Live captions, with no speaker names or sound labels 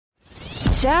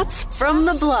Chats from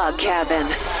the Blog Cabin.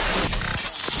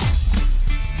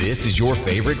 This is your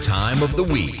favorite time of the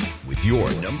week with your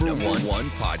number one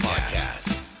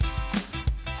podcast.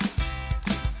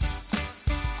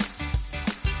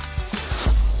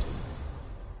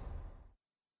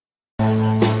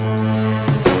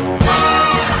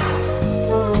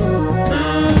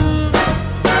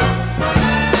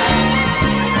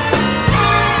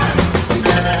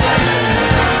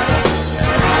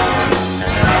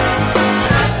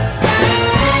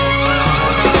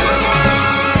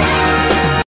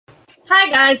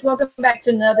 Welcome back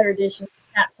to another edition of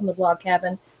Pat from the Blog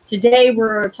Cabin. Today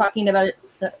we're talking about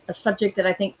a subject that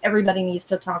I think everybody needs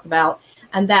to talk about,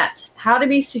 and that's how to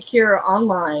be secure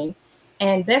online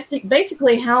and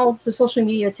basically how the social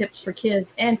media tips for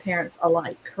kids and parents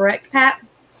alike. Correct, Pat?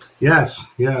 Yes.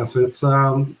 It's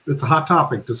a hot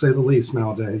topic to say the least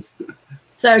nowadays.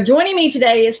 So joining me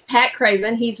today is Pat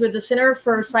Craven. He's with the Center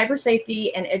for Cyber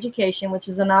Safety and Education, which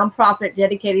is a nonprofit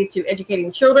dedicated to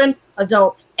educating children,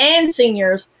 adults, and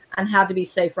seniors on how to be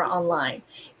safer online.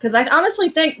 Because I honestly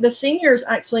think the seniors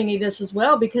actually need this as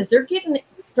well, because they're getting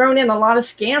thrown in a lot of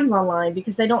scams online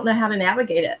because they don't know how to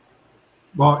navigate it.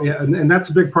 Well, yeah, and that's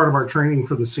a big part of our training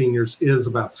for the seniors is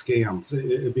about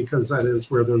scams, because that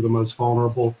is where they're the most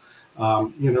vulnerable.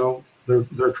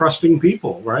 They're trusting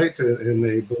people, right? And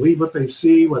they believe what they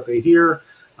see, what they hear.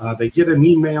 They get an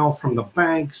email from the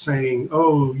bank saying,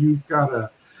 oh, you've got to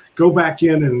go back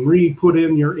in and re-put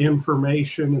in your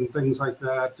information and things like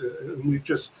that. And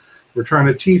we're trying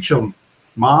to teach them,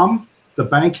 Mom, the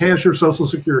bank has your social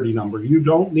security number. You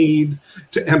don't need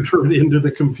to enter it into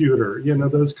the computer,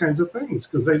 those kinds of things,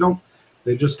 because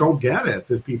they just don't get it,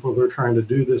 that people are trying to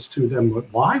do this to them.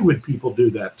 Why would people do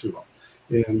that to them?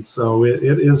 And so it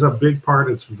is a big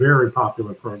part. It's a very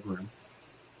popular program.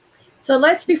 So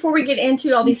before we get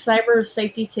into all these cyber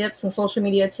safety tips and social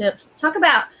media tips, talk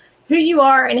about who you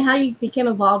are and how you became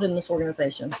involved in this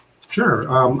organization. Sure.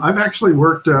 I've actually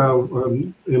worked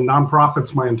in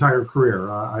nonprofits my entire career.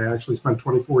 I actually spent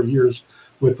 24 years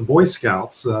with the Boy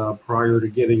Scouts prior to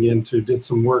did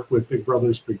some work with Big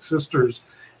Brothers Big Sisters,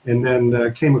 and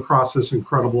then came across this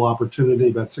incredible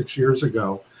opportunity about 6 years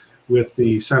ago with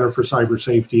the Center for Cyber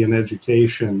Safety and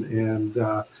Education.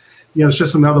 And, it's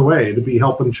just another way to be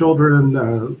helping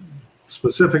children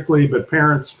specifically, but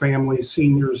parents, families,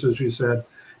 seniors, as you said.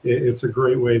 It's a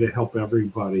great way to help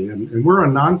everybody. And we're a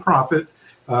nonprofit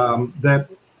that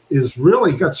is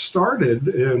really got started,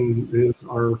 and is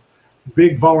our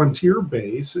big volunteer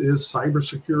base is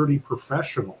cybersecurity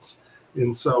professionals.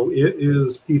 And so it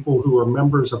is people who are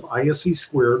members of ISC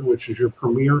Squared, which is your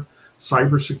premier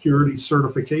cybersecurity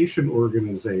certification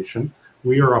organization.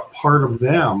 We are a part of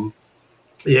them.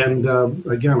 And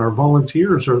again, our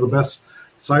volunteers are the best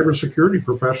cybersecurity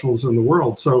professionals in the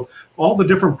world. So all the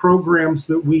different programs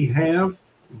that we have,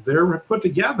 they're put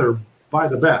together by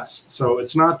the best. So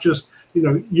it's not just,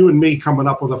 you and me coming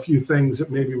up with a few things that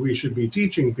maybe we should be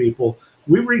teaching people.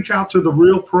 We reach out to the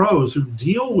real pros who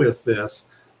deal with this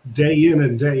day in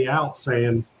and day out,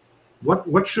 saying,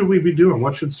 what should we be doing?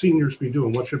 What should seniors be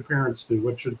doing? What should parents do?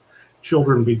 What should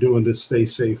children be doing to stay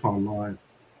safe online?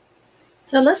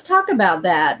 So let's talk about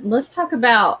that. Let's talk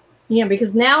about,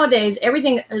 because nowadays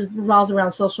everything revolves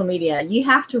around social media. You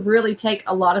have to really take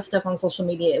a lot of stuff on social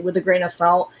media with a grain of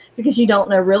salt, because you don't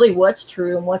know really what's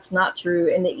true and what's not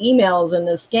true. And the emails and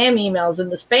the scam emails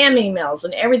and the spam emails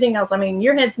and everything else. I mean,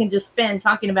 your head can just spin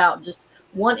talking about just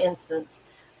one instance.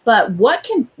 But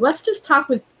let's just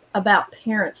talk about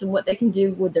parents and what they can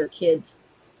do with their kids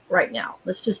right now.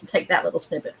 Let's just take that little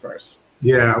snippet first.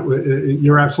 Yeah,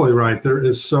 you're absolutely right. There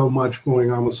is so much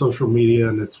going on with social media,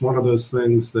 and it's one of those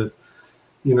things that,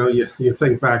 you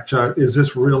think back to, is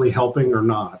this really helping or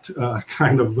not?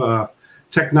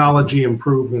 Technology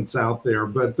improvements out there.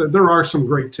 But there are some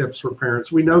great tips for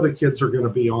parents. We know the kids are going to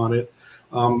be on it.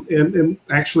 And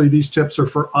actually, these tips are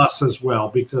for us as well,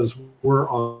 because we're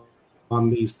on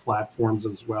these platforms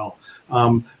as well.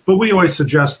 But we always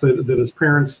suggest that as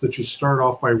parents that you start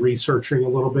off by researching a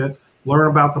little bit,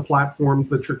 learn about the platform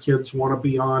that your kids want to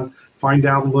be on, find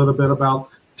out a little bit about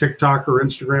TikTok or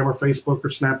Instagram or Facebook or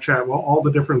Snapchat, well, all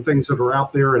the different things that are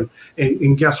out there.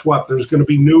 And guess what? There's going to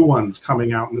be new ones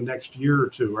coming out in the next year or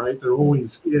two, right? There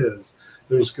always is.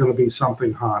 There's going to be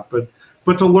something hot. But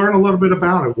to learn a little bit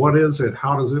about it, what is it?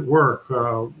 How does it work?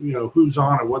 Who's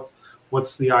on it?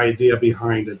 What's the idea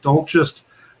behind it? Don't just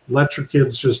let your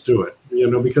kids just do it,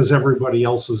 because everybody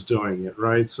else is doing it,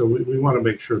 right? So we want to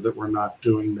make sure that we're not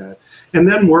doing that. And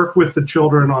then work with the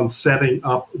children on setting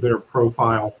up their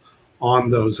profile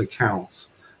on those accounts.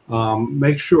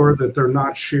 Make sure that they're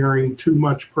not sharing too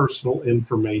much personal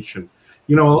information.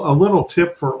 a little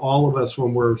tip for all of us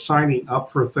when we're signing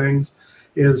up for things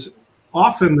is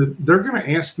often they're going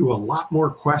to ask you a lot more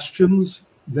questions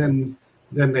than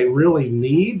they really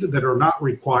need, that are not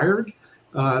required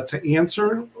to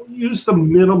answer. Use the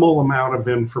minimal amount of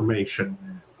information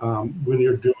when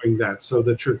you're doing that, so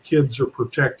that your kids are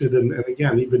protected, and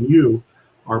again, even you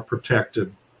are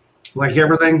protected. Like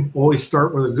everything, always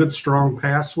start with a good, strong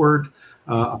password,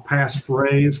 a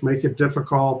passphrase. Make it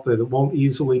difficult, that it won't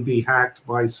easily be hacked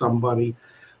by somebody.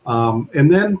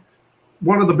 And then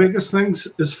one of the biggest things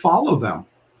is follow them.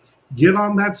 Get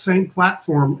on that same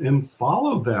platform and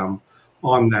follow them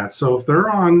on that. So if they're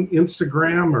on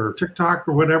Instagram or TikTok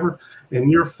or whatever, and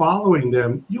you're following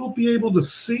them, you'll be able to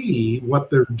see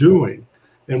what they're doing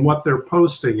and what they're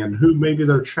posting and who maybe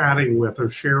they're chatting with or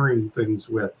sharing things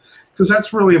with, because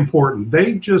that's really important.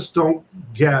 They just don't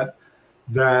get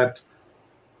that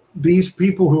these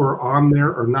people who are on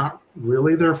there are not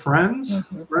really their friends,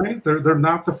 right? They're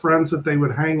not the friends that they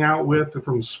would hang out with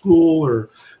from school or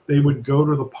they would go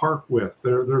to the park with.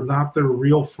 They're not their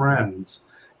real friends.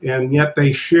 And yet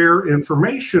they share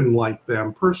information like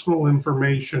them, personal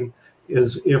information,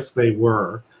 as if they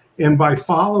were. And by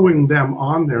following them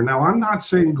on there, now I'm not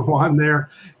saying go on there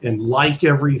and like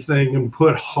everything and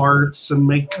put hearts and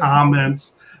make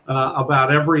comments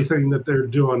about everything that they're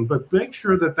doing, but make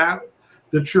sure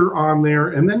that you're on there,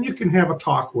 and then you can have a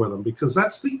talk with them, because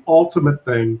that's the ultimate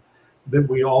thing that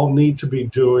we all need to be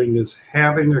doing, is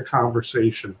having a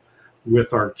conversation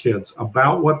with our kids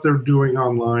about what they're doing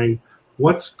online,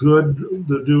 what's good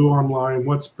to do online,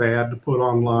 what's bad to put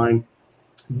online.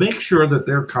 Make sure that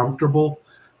they're comfortable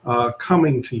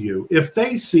coming to you. If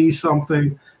they see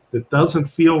something that doesn't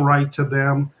feel right to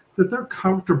them, that they're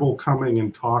comfortable coming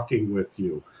and talking with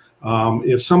you.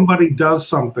 If somebody does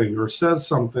something or says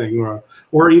something,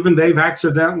 or even they've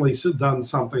accidentally done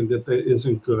something that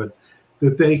isn't good,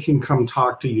 that they can come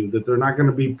talk to you, that they're not going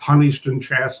to be punished and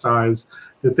chastised,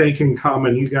 that they can come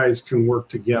and you guys can work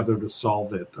together to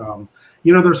solve it.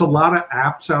 There's a lot of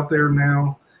apps out there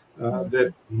now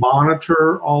that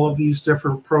monitor all of these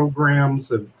different programs,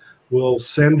 that will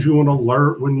send you an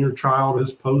alert when your child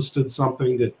has posted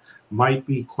something that might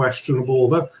be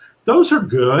questionable. Those are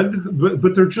good,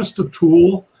 but they're just a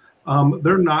tool.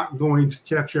 They're not going to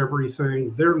catch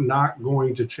everything. They're not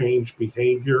going to change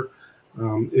behavior.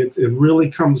 It really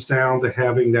comes down to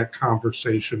having that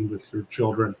conversation with your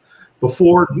children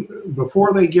before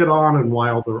they get on and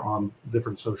while they're on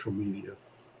different social media.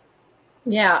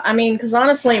 Yeah, I mean, because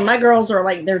honestly, my girls are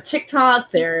like, they're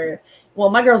TikTok,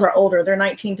 my girls are older, they're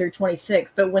 19 through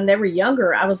 26, but when they were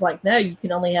younger, I was like, no, you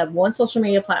can only have one social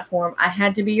media platform. I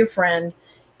had to be your friend.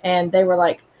 And they were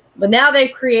like, but now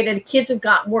they've created, kids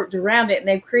have worked around it, and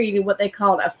they've created what they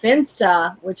called a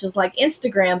Finsta, which is like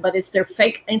Instagram, but it's their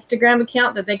fake Instagram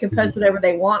account that they can post whatever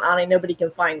they want on, and nobody can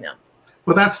find them.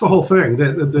 Well, that's the whole thing.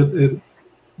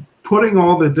 Putting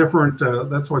all the different,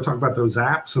 that's why I talk about those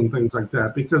apps and things like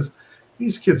that, because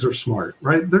these kids are smart,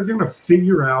 right? They're going to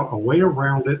figure out a way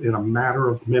around it in a matter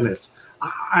of minutes.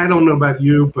 I don't know about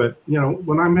you, but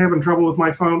when I'm having trouble with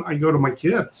my phone, I go to my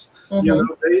kids.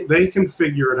 They can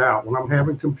figure it out. When I'm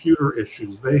having computer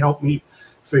issues, they help me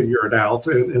figure it out.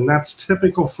 And that's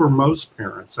typical for most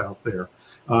parents out there.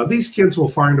 These kids will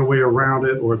find a way around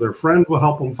it, or their friend will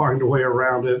help them find a way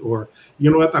around it. Or,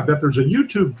 you know what, I bet there's a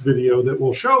YouTube video that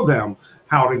will show them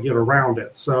how to get around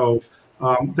it. So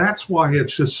that's why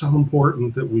it's just so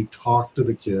important that we talk to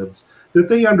the kids, that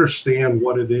they understand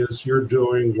what it is you're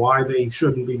doing, why they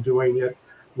shouldn't be doing it,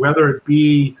 whether it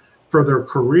be for their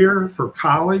career, for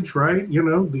college, right?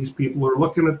 These people are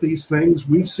looking at these things.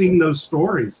 We've seen those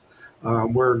stories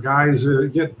where guys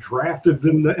get drafted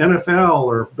in the NFL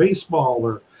or baseball,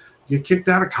 or get kicked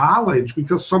out of college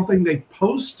because something they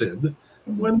posted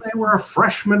when they were a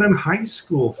freshman in high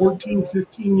school, 14,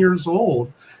 15 years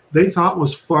old, they thought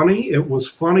was funny. It was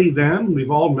funny then.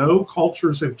 We've all know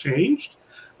cultures have changed,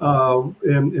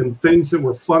 and things that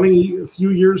were funny a few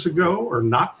years ago are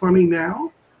not funny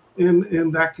now.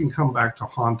 And that can come back to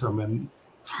haunt them. And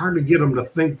it's hard to get them to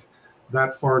think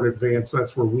that far in advance.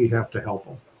 That's where we have to help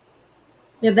them.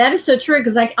 Yeah, that is so true.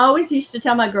 Because I always used to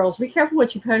tell my girls, be careful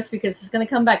what you post, because it's going to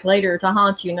come back later to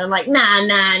haunt you. And I'm like, nah.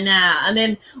 And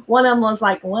then one of them was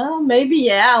like, well, maybe,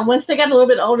 yeah. Once they got a little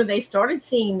bit older, they started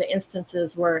seeing the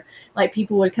instances where like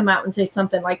people would come out and say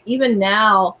something like, even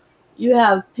now you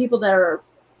have people that are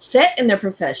set in their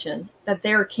profession that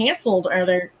they're canceled or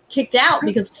they're kicked out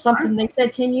because of something they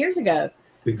said 10 years ago.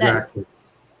 Exactly.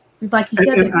 Like you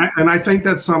said. And I think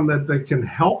that's something that can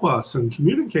help us in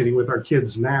communicating with our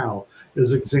kids now,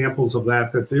 is examples of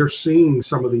that they're seeing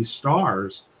some of these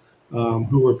stars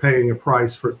who were paying a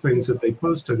price for things that they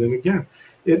posted. And again,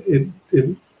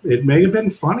 it may have been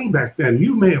funny back then.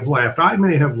 You may have laughed, I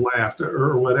may have laughed,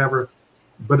 or whatever,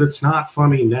 but it's not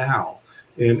funny now.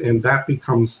 And that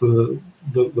becomes the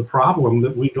problem,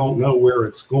 that we don't know where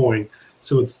it's going.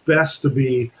 So it's best to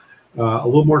be a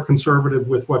little more conservative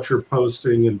with what you're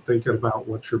posting and thinking about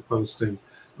what you're posting.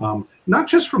 Not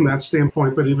just from that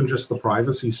standpoint, but even just the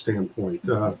privacy standpoint.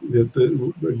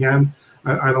 Again,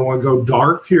 I don't want to go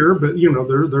dark here, but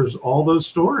there's all those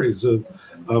stories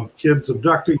of kids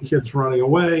abducting, kids running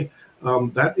away.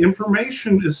 That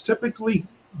information is typically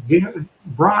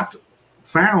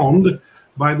found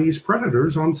by these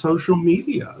predators on social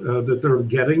media, that they're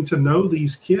getting to know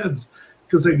these kids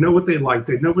because they know what they like.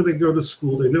 They know where they go to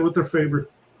school. They know what their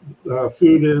favorite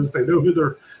food is. They know who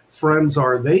their friends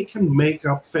are. They can make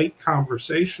up fake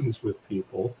conversations with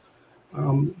people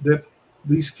that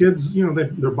these kids,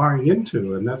 they're buying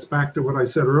into. And that's back to what I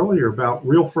said earlier about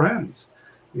real friends.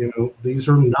 These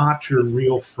are not your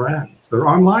real friends. They're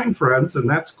online friends, and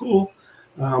that's cool.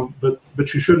 But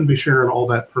you shouldn't be sharing all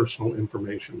that personal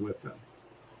information with them.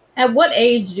 At what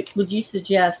age would you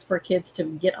suggest for kids to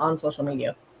get on social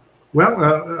media?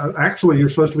 Well, actually, you're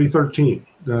supposed to be 13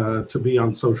 to be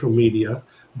on social media.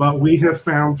 But we have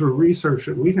found through research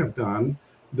that we have done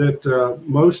that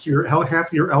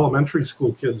half your elementary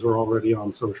school kids are already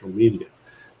on social media.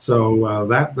 So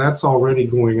that's already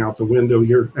going out the window.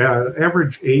 Your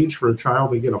average age for a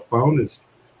child to get a phone is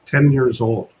 10 years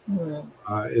old,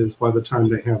 is by the time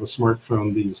they have a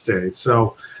smartphone these days.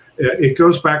 So it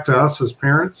goes back to us as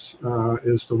parents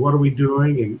as to what are we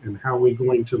doing and how are we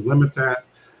going to limit that.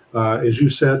 As you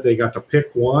said, they got to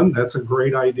pick one. That's a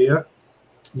great idea.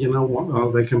 They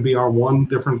can be on one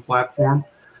different platform,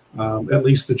 at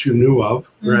least that you knew of,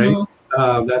 right?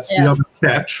 That's the other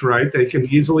catch, right? They can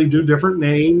easily do different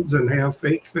names and have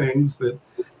fake things that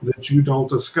you don't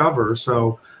discover.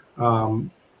 So,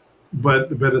 but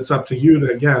it's up to you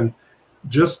to, again,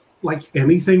 just like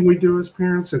anything we do as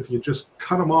parents, if you just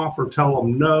cut them off or tell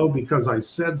them no because I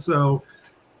said so,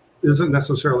 isn't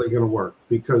necessarily going to work,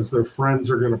 because their friends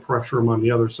are going to pressure them on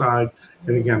the other side.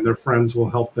 And again, their friends will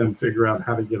help them figure out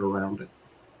how to get around it.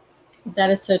 That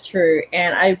is so true.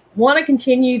 And I want to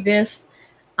continue this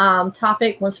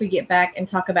topic once we get back and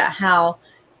talk about how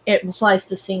it applies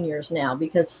to seniors now,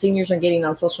 because seniors are getting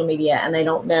on social media and they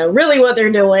don't know really what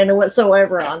they're doing and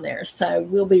whatsoever on there. So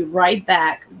we'll be right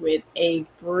back with a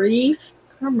brief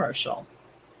commercial.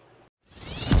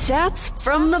 Chats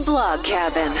from the Blog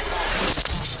Cabin.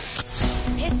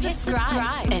 Hit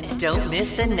subscribe and don't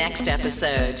miss the next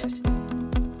episode.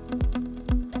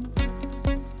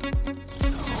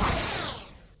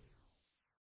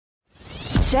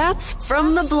 Chats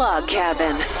from the Blog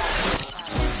Cabin.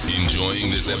 Enjoying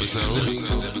this episode?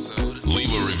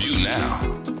 Leave a review now.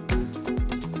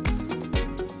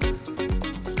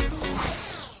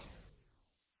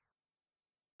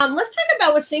 Let's talk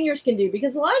about what seniors can do,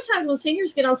 because a lot of times when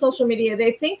seniors get on social media,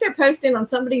 they think they're posting on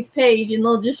somebody's page and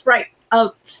they'll just write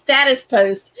a status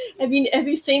post. Have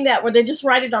you seen that, where they just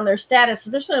write it on their status,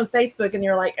 especially on Facebook, and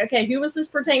you're like, okay, who was this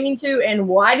pertaining to and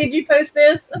why did you post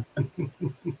this?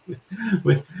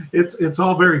 It's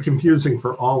all very confusing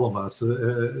for all of us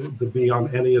to be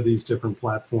on any of these different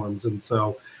platforms. And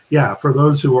so, yeah, for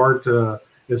those who aren't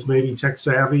as maybe tech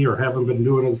savvy or haven't been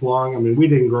doing as long, I mean, we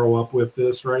didn't grow up with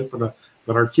this, right? But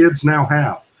our kids now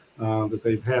have, that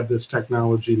they've had this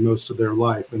technology most of their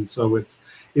life. And so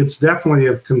it's definitely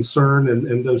of concern.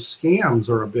 And those scams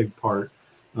are a big part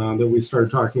that we started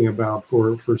talking about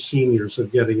for seniors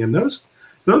of getting. And those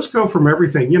go from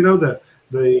everything, the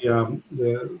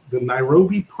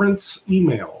Nairobi Prince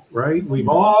email, right? We've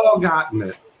all gotten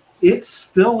it. It's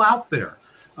still out there.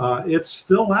 It's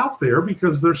still out there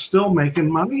because they're still making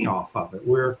money off of it,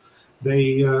 where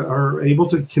they are able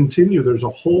to continue. There's a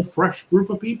whole fresh group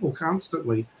of people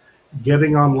constantly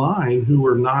getting online who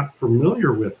are not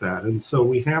familiar with that. And so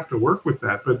we have to work with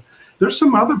that. But there's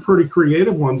some other pretty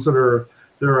creative ones that are,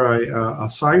 they're a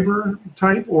cyber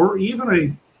type or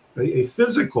even a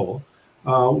physical.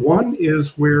 One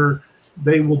is where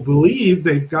they will believe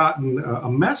they've gotten a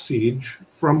message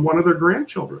from one of their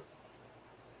grandchildren,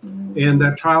 and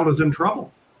that child is in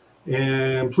trouble.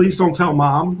 And please don't tell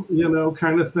mom,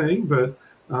 kind of thing. But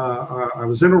I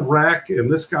was in a wreck,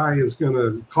 and this guy is going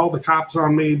to call the cops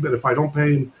on me. But if I don't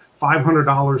pay him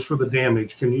 $500 for the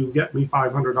damage, can you get me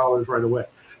 $500 right away?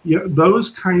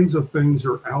 Those kinds of things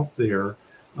are out there.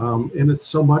 And it's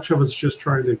so much of it's just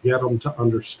trying to get them to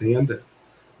understand it.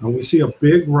 And we see a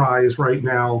big rise right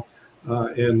now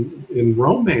in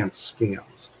romance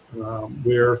scams,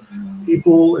 where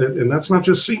people, and that's not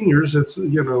just seniors, it's,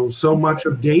 so much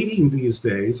of dating these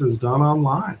days is done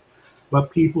online,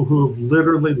 but people who have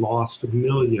literally lost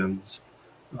millions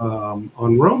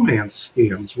on romance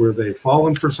scams, where they've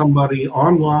fallen for somebody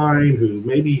online who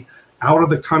may be out of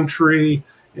the country,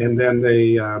 and then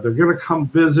they're going to come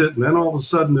visit, and then all of a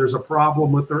sudden there's a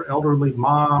problem with their elderly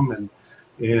mom, and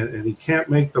he can't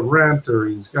make the rent, or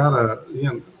he's got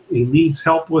he needs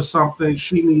help with something,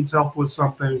 she needs help with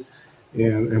something,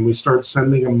 and we start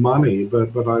sending them money.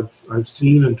 But I've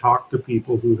seen and talked to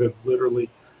people who have literally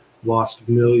lost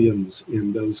millions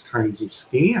in those kinds of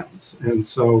scams. And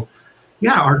so,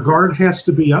 yeah, our guard has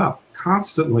to be up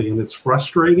constantly, and it's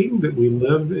frustrating that we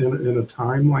live in a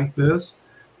time like this.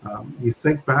 You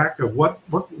think back of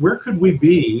where could we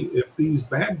be if these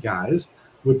bad guys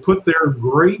would put their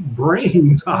great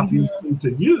brains, obviously,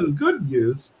 to good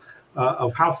use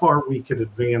of how far we could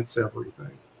advance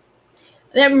everything.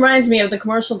 That reminds me of the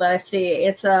commercial that I see.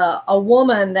 It's a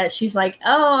woman that she's like,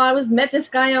 oh, I met this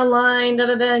guy online, da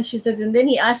da da, and she says, and then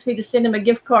he asked me to send him a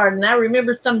gift card, and I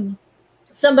remember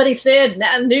somebody said, and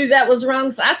I knew that was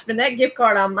wrong, so I spent that gift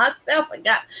card on myself.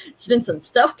 Spent some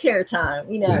self-care time.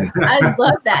 I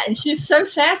love that, and she's so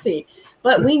sassy.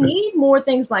 But we need more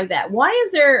things like that. Why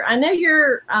is there? I know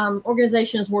your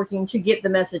organization is working to get the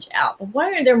message out, but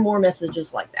why are there more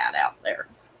messages like that out there?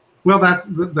 Well,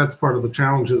 that's part of the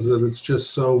challenge, is that it's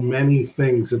just so many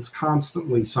things. It's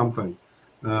constantly something.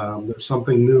 There's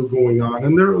something new going on,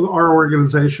 and our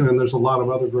organization, and there's a lot of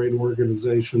other great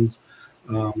organizations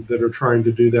that are trying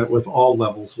to do that with all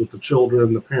levels, with the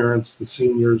children, the parents, the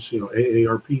seniors.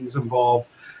 AARP's involved,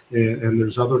 and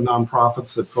there's other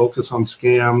nonprofits that focus on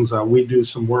scams. We do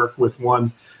some work with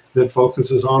one that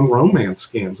focuses on romance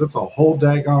scams. It's a whole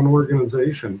daggone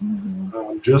organization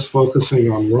just focusing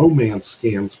on romance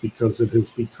scams, because it has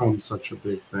become such a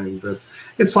big thing. But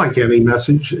it's like any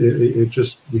message. It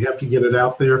just, we have to get it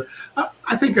out there.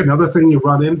 I think another thing you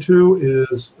run into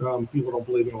is people don't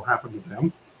believe it'll happen to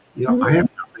them. I have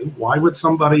nothing. Why would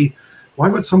somebody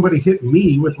hit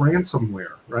me with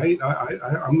ransomware, right?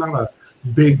 I'm not a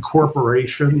big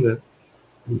corporation that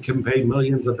can pay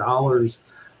millions of dollars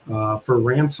for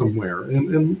ransomware,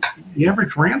 and the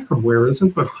average ransomware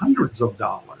isn't but hundreds of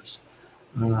dollars.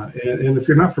 And if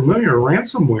you're not familiar,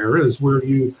 ransomware is where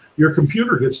your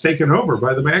computer gets taken over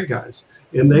by the bad guys,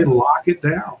 and they lock it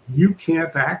down. You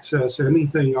can't access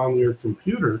anything on your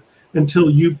computer until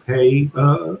you pay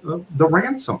the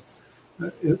ransom.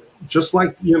 Just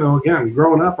like, again,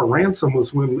 growing up, a ransom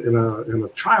was when in a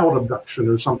child abduction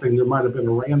or something, there might have been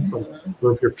a ransom.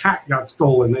 Or if your cat got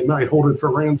stolen, they might hold it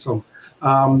for ransom.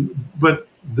 But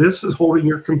this is holding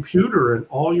your computer and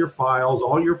all your files,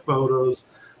 all your photos,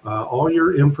 all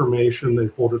your information. They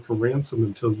hold it for ransom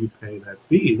until you pay that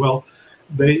fee. Well,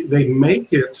 they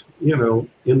make it,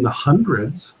 in the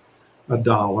hundreds of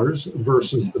dollars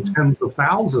versus the tens of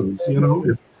thousands.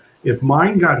 If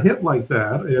mine got hit like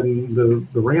that and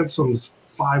the ransom's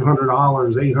 $500,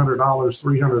 $800,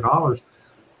 $300,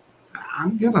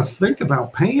 I'm going to think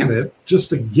about paying it just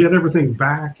to get everything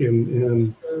back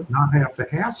and not have to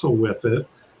hassle with it.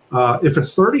 If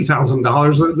it's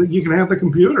 $30,000, you can have the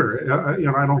computer.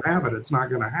 I don't have it. It's not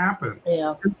going to happen.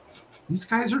 Yeah. These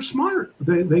guys are smart.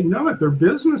 They know it. They're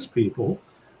business people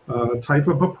type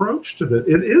of approach to that.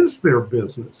 It is their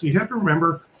business. You have to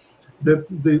remember that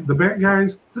the bad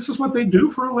guys, this is what they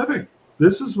do for a living.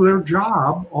 This is their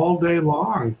job all day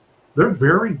long. They're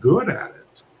very good at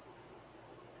it.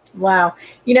 Wow.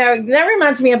 That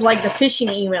reminds me of like the phishing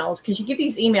emails, because you get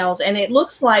these emails and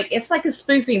it's like a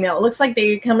spoof email. It looks like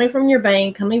they're coming from your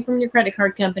bank, coming from your credit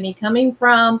card company, coming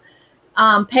from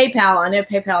PayPal. I know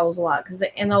PayPal is a lot,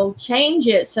 and they'll change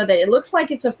it so that it looks like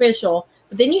it's official,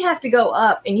 but then you have to go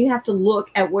up and you have to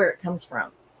look at where it comes from.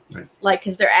 Right. Like,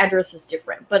 because their address is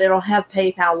different, but it'll have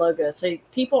PayPal logo. So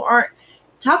people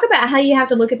talk about how you have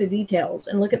to look at the details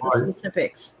and look at the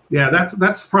specifics. Yeah,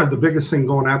 that's probably the biggest thing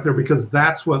going out there, because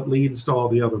that's what leads to all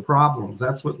the other problems.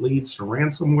 That's what leads to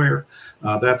ransomware.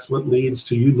 That's what leads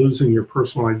to you losing your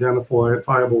personal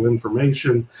identifiable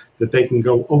information, that they can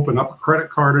go open up a credit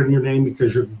card in your name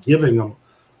because you're giving them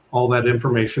all that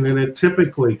information. And it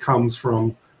typically comes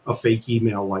from a fake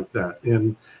email like that.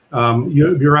 And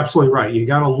you're absolutely right. You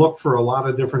got to look for a lot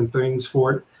of different things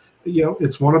for it.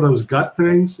 It's one of those gut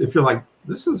things. If you're like,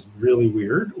 this is really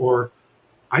weird, or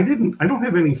I don't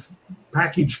have any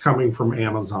package coming from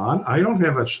Amazon. I don't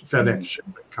have a FedEx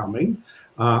shipment coming.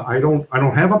 I don't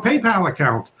have a PayPal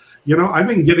account. I've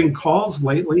been getting calls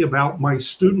lately about my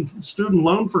student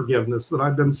loan forgiveness that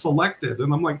I've been selected,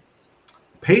 and I'm like,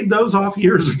 paid those off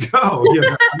years ago.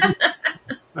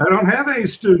 I don't have any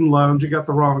student loans. You got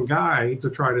the wrong guy to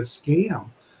try to scam.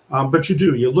 But you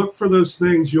do. You look for those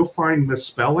things. You'll find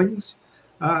misspellings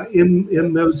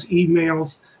in those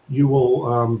emails. You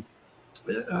will,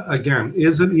 again,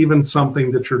 is it even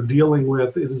something that you're dealing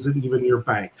with? Is it even your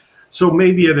bank? So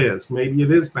maybe it is. Maybe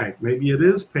it is bank. Maybe it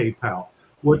is PayPal.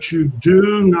 What you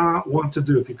do not want to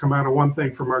do, if you come out of one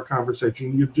thing from our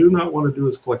conversation, you do not want to do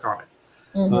is click on it.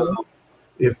 Mm-hmm.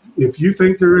 If you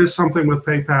think there is something with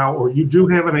PayPal, or you do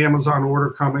have an Amazon order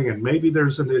coming and maybe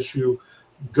there's an issue,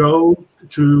 go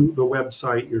to the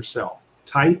website yourself.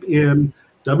 Type in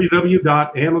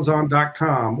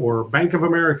www.amazon.com or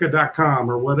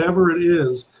bankofamerica.com or whatever it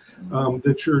is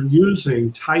that you're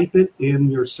using. Type it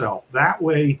in yourself. That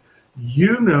way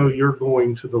you know you're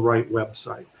going to the right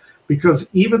website. Because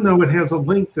even though it has a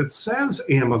link that says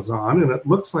Amazon and it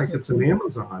looks like it's an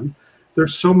Amazon,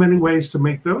 there's so many ways to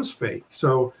make those fake.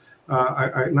 So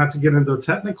not to get into the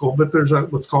technical, but there's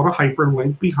what's called a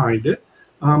hyperlink behind it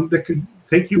that could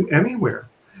take you anywhere.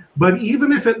 But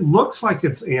even if it looks like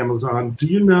it's Amazon, do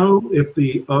you know if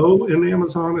the O in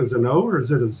Amazon is an O or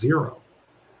is it a 0?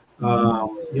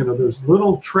 There's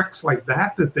little tricks like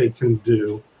that they can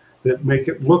do that make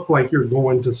it look like you're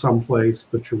going to someplace,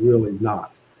 but you're really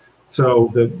not.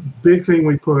 So the big thing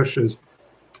we push is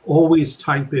always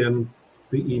type in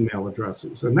the email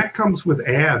addresses. And that comes with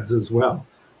ads as well.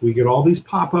 We get all these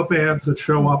pop-up ads that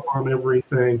show up on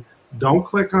everything. Don't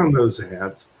click on those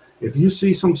ads. If you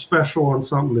see some special on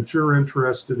something that you're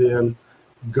interested in,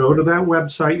 go to that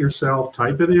website yourself,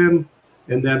 type it in,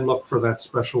 and then look for that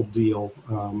special deal,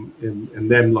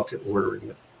 and then look at ordering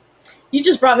it. You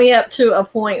just brought me up to a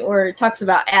point where it talks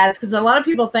about ads, because a lot of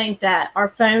people think that our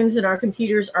phones and our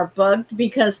computers are bugged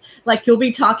because, like, you'll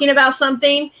be talking about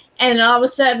something and all of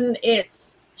a sudden it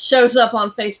shows up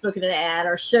on Facebook in an ad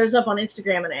or shows up on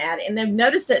Instagram in an ad. And they've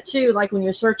noticed that too, like when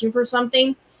you're searching for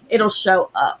something, it'll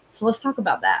show up. So let's talk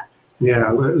about that.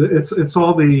 Yeah, it's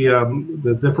all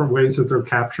the different ways that they're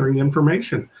capturing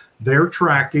information. They're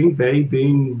tracking, they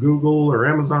being Google or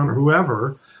Amazon or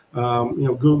whoever,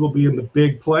 Google being the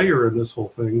big player in this whole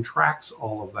thing, tracks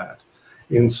all of that.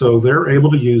 And so they're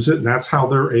able to use it, and that's how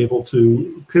they're able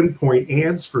to pinpoint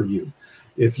ads for you.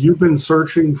 If you've been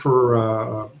searching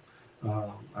for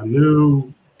a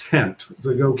new tent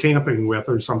to go camping with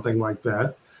or something like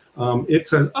that, it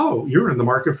says, oh, you're in the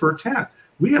market for a tent.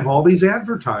 We have all these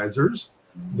advertisers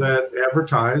that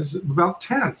advertise about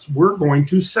tents. We're going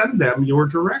to send them your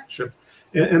direction.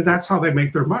 And that's how they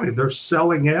make their money. They're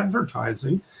selling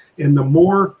advertising. And the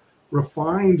more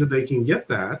refined they can get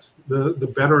that,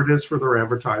 the better it is for their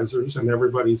advertisers, and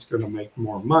everybody's going to make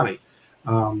more money.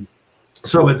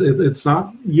 So it's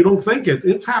not, you don't think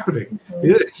it's happening.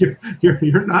 Mm-hmm.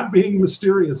 You're not being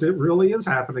mysterious. It really is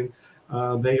happening.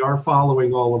 They are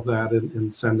following all of that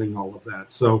and sending all of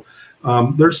that. So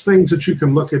there's things that you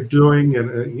can look at doing, and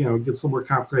it gets a little more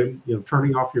complicated.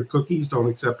 Turning off your cookies. Don't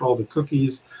accept all the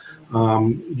cookies.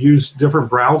 Use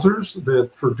different browsers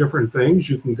that for different things.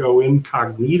 You can go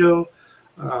incognito.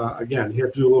 Again, you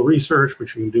have to do a little research,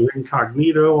 but you can do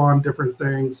incognito on different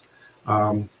things.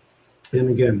 And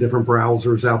again, different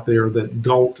browsers out there that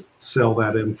don't sell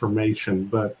that information,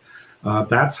 but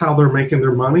that's how they're making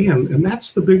their money, and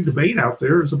that's the big debate out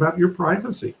there is about your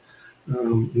privacy.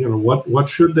 What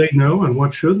should they know and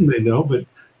what shouldn't they know? But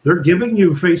they're giving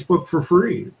you Facebook for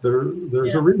free.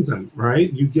 There's a reason,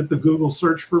 right? You get the Google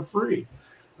search for free.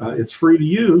 It's free to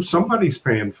you. Somebody's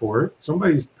paying for it.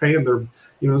 Somebody's paying their,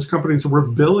 those companies are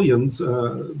worth billions.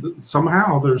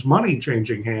 Somehow there's money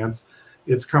changing hands.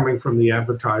 It's coming from the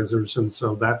advertisers, and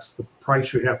so that's the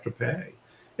price you have to pay.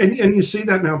 And you see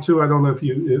that now too. I don't know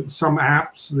if some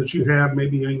apps that you have,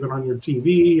 maybe even on your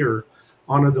TV or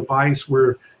on a device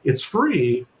where it's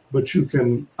free, but you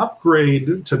can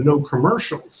upgrade to no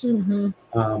commercials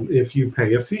if you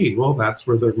pay a fee. Well, that's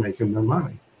where they're making their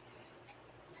money.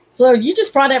 So you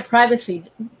just brought up privacy.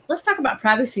 Let's talk about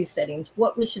privacy settings.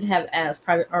 What we should have as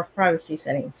our privacy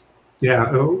settings. Yeah,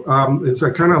 as I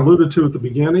kind of alluded to at the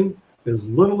beginning, as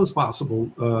little as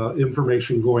possible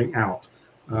information going out.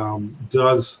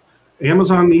 Does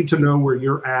Amazon need to know where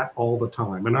you're at all the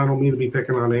time? And I don't mean to be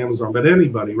picking on Amazon, but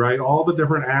anybody, right? All the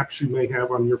different apps you may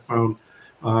have on your phone.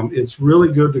 It's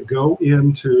really good to go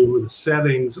into the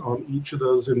settings on each of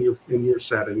those in your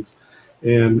settings,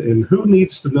 and who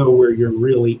needs to know where you're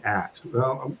really at?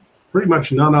 Well, pretty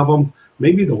much none of them.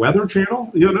 Maybe the Weather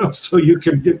Channel, so you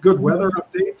can get good weather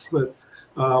updates, but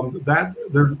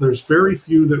there's very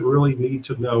few that really need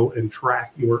to know and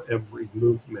track your every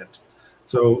movement.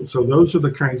 So those are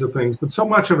the kinds of things, but so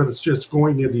much of it is just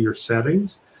going into your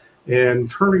settings and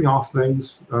turning off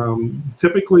things.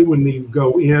 Typically when you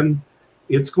go in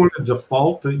it's going to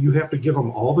default that you have to give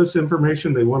them all this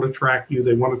information. They want to track you.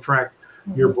 They want to track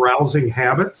your browsing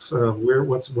habits,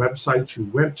 what websites you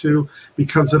went to,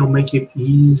 because it'll make it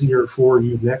easier for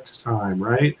you next time,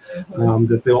 right?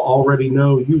 That they'll already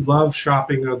know you love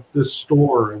shopping at this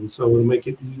store, and so it'll make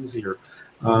it easier.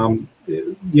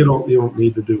 You don't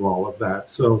need to do all of that.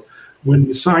 So when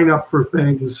you sign up for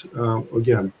things,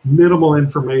 again, minimal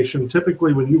information.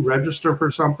 Typically, when you register for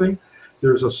something,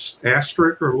 there's a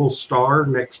asterisk or a little star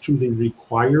next to the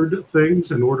required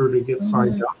things in order to get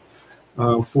signed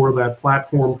up for that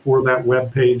platform, for that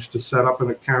web page, to set up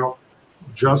an account.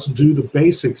 Just do the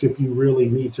basics if you really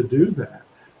need to do that.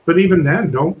 But even then,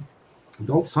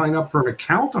 don't sign up for an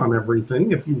account on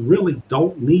everything if you really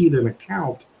don't need an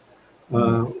account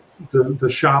to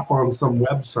shop on some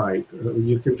website.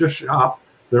 You can just shop.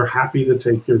 They're happy to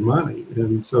take your money.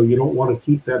 And so you don't want to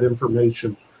keep that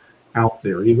information out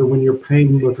there. Even when you're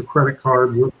paying with a credit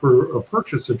card for a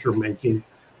purchase that you're making,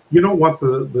 you don't want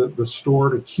the store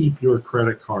to keep your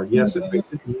credit card. Yes, it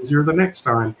makes it easier the next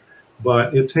time,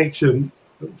 but it takes you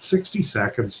 60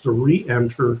 seconds to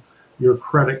re-enter your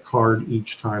credit card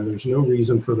each time. There's no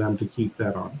reason for them to keep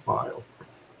that on file.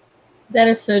 That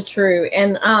is so true.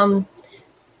 And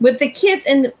with the kids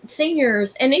and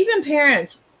seniors and even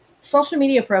parents, social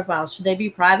media profiles, should they be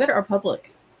private or public?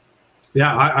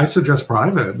 Yeah, I suggest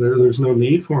private. There's no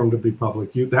need for them to be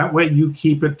public. That way you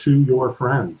keep it to your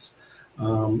friends.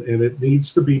 And it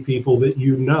needs to be people that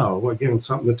you know. Again,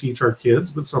 something to teach our kids,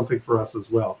 but something for us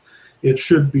as well. It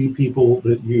should be people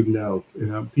that you know.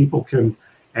 People can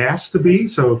ask to be.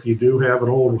 So if you do have an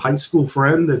old high school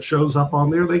friend that shows up on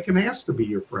there, they can ask to be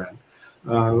your friend.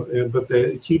 But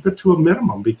they keep it to a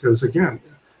minimum, because, again,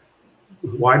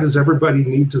 why does everybody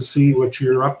need to see what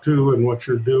you're up to and what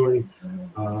you're doing,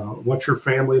 what your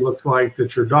family looks like,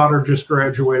 that your daughter just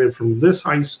graduated from this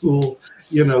high school?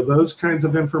 Those kinds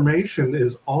of information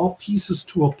is all pieces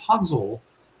to a puzzle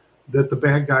that the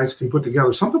bad guys can put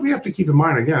together. Something we have to keep in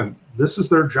mind, again, this is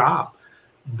their job.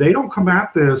 They don't come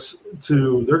at this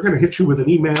they're going to hit you with an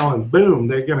email and boom,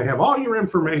 they're going to have all your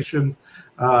information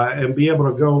and be able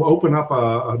to go open up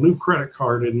a new credit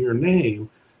card in your name.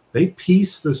 They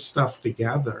piece this stuff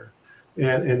together.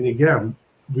 And again,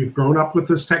 we've grown up with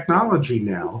this technology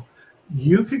now.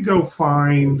 You could go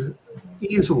find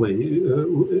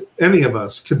easily, any of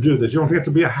us could do this. You don't have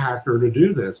to be a hacker to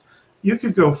do this. You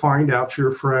could go find out your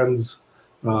friend's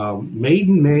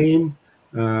maiden name.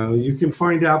 You can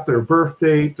find out their birth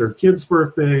date, their kids'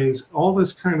 birthdays, all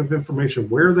this kind of information,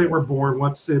 where they were born,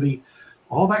 what city,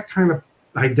 all that kind of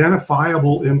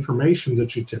identifiable information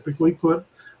that you typically put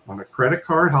on a credit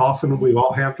card. How often we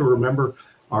all have to remember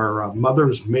our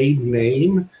mother's maiden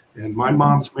name, and my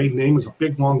mom's maiden name is a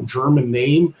big, long German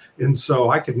name, and so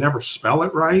I could never spell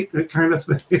it right, that kind of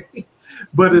thing.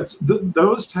 But it's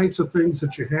those types of things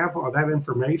that you have, that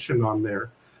information on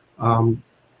there.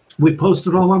 We post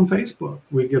it all on Facebook.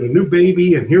 We get a new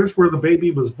baby, and here's where the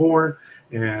baby was born,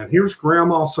 and here's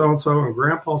grandma so-and-so and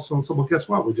grandpa so-and-so. Well, guess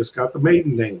what? We just got the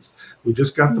maiden names. We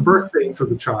just got the birth date for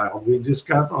the child. We just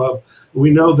got, we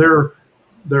know their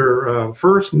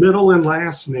first, middle, and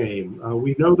last name.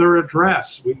 We know their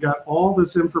address. We got all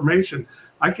this information.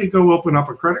 I could go open up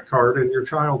a credit card in your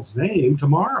child's name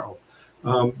tomorrow,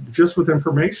 just with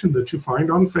information that you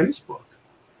find on Facebook.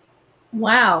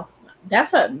 Wow.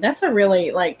 That's a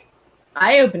really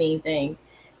eye-opening thing.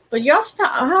 But you also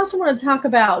I also want to talk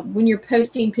about when you're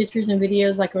posting pictures and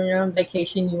videos, like when you're on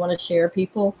vacation, you want to share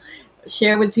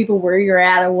with people where you're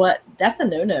at or what. That's a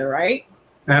no-no, right?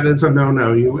 That is a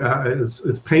no-no. You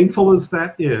as painful as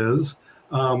that is,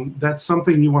 that's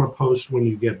something you want to post when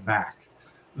you get back.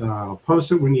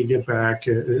 Post it when you get back.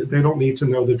 They don't need to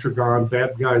know that you're gone.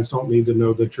 Bad guys don't need to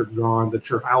know that you're gone, that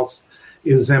your house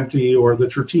is empty, or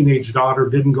that your teenage daughter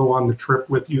didn't go on the trip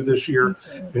with you this year.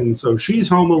 And so she's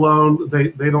home alone.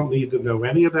 They don't need to know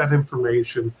any of that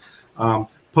information.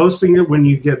 Posting it when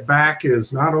you get back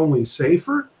is not only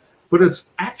safer, but it's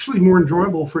actually more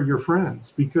enjoyable for your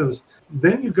friends, because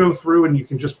then you go through and you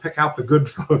can just pick out the good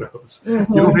photos. You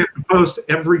don't have to post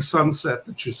every sunset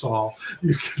that you saw.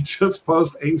 You can just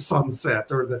post a sunset,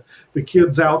 or the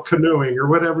kids out canoeing, or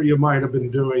whatever you might have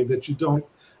been doing, that you don't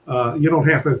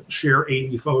have to share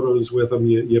 80 photos with them.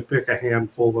 You pick a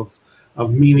handful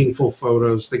of meaningful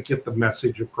photos that get the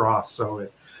message across. So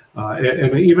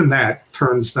and even that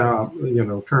turns down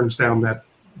that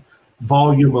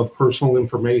volume of personal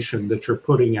information that you're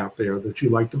putting out there, that you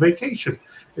like to vacation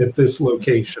at this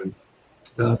location,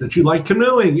 that you like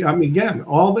canoeing. I mean, again,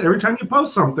 every time you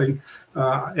post something,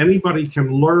 anybody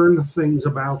can learn things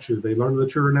about you. They learn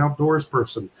that you're an outdoors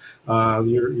person.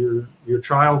 Your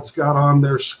child's got on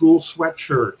their school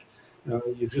sweatshirt,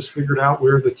 You just figured out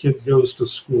where the kid goes to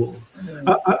school.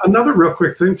 Another real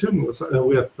quick thing too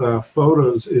with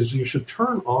photos is you should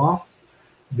turn off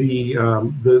the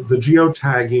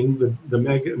geotagging, the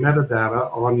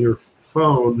metadata on your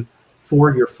phone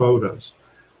for your photos.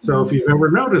 So if you've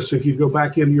ever noticed, if you go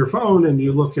back into your phone and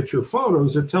you look at your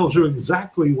photos, it tells you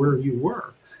exactly where you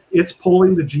were. It's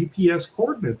pulling the GPS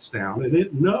coordinates down, and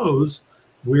it knows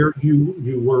where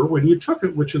you were when you took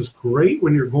it, which is great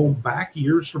when you're going back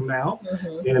years from now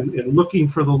and looking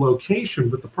for the location.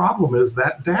 But the problem is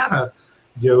that data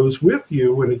goes with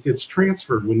you when it gets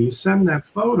transferred. When you send that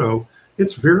photo,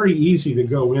 it's very easy to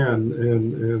go in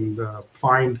and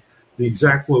find the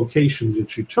exact location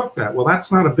that you took that. Well,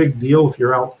 that's not a big deal if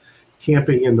you're out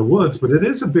camping in the woods, but it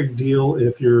is a big deal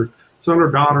if your son or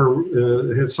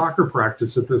daughter has soccer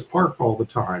practice at this park all the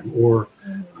time, or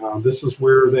this is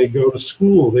where they go to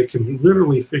school. They can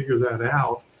literally figure that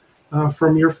out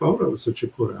from your photos that you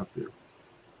put out there.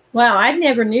 Wow, I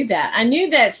never knew that. I knew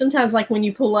that sometimes, like when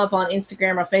you pull up on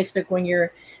Instagram or Facebook, when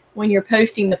you're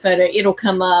posting the photo, it'll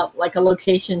come up like a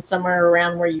location somewhere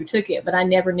around where you took it. But I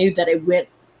never knew that it went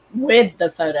with the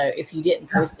photo if you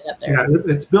didn't post it up there. Yeah,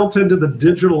 it's built into the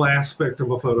digital aspect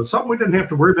of a photo. Something we didn't have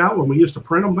to worry about when we used to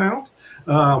print them out,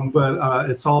 but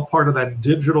it's all part of that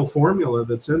digital formula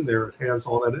that's in there. It has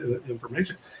all that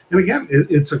information. And again,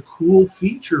 it's a cool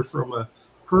feature from a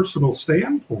personal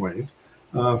standpoint,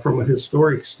 from a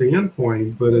historic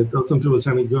standpoint, but it doesn't do us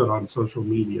any good on social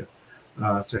media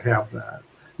to have that.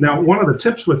 Now, one of the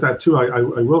tips with that too, I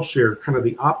will share kind of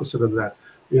the opposite of that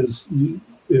is,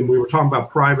 and we were talking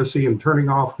about privacy and turning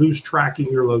off who's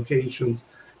tracking your locations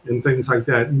and things like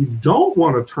that. You don't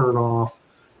want to turn off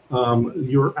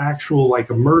your actual like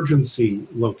emergency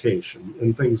location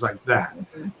and things like that.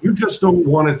 You just don't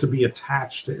want it to be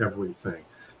attached to everything,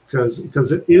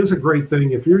 because it is a great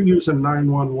thing if you're using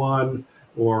 911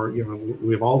 or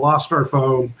we've all lost our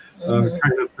phone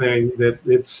kind of thing, that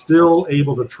it's still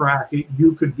able to track it.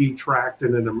 You could be tracked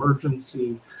in an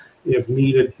emergency if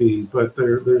needed be, but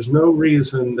there's no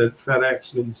reason that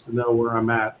FedEx needs to know where I'm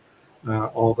at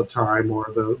all the time,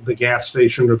 or the gas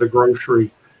station or the grocery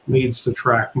needs to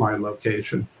track my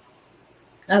location.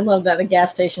 I love that, the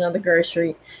gas station or the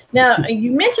grocery. Now,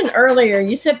 you mentioned earlier,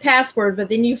 you said password, but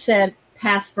then you said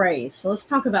passphrase. So let's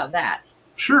talk about that.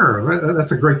 Sure,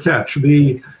 that's a great catch.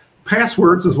 The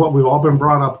passwords is what we've all been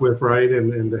brought up with, right?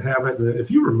 And to have it,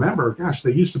 if you remember, gosh,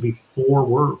 they used to be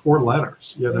four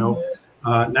letters,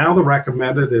 Now the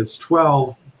recommended is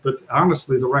 12, but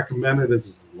honestly, the recommended is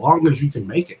as long as you can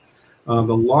make it. The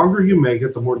longer you make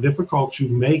it, the more difficult you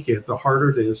make it, the harder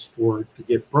it is for it to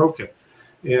get broken.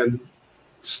 And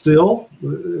still,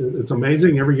 it's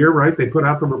amazing every year, right? They put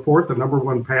out the report. The number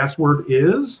one password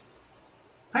is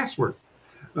password.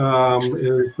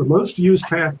 Is the most used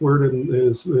password, and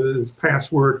is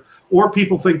password. Or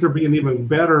people think they're being even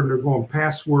better and they're going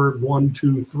password 1,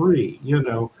 2, 3.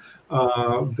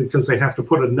 Because they have to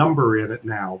put a number in it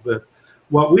now. But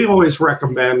what we always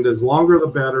recommend is longer the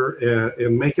better,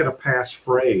 and make it a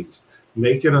passphrase.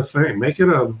 Make it a thing. Make it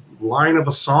a line of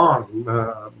a song.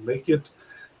 Make it,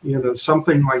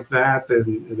 something like that.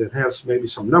 And it has maybe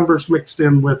some numbers mixed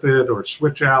in with it, or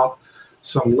switch out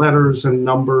some letters and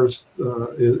numbers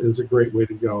is a great way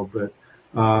to go. But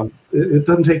it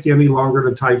doesn't take you any longer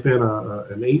to type in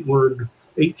an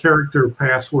 8-character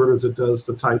password as it does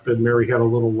to type in "Mary had a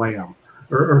little lamb"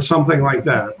 or something like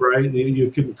that, right? You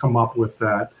can come up with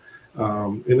that.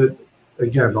 And it,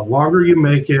 again, the longer you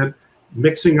make it,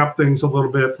 mixing up things a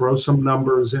little bit, throw some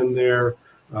numbers in there,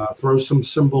 throw some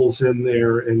symbols in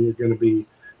there, and you're going to be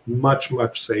much,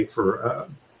 much safer.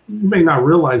 You may not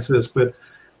realize this, but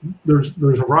there's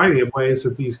a variety of ways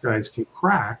that these guys can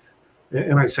crack.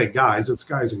 And I say guys, it's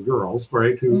guys and girls,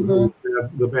 right? Who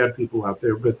the bad people out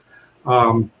there, but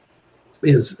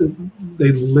is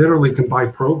they literally can buy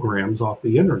programs off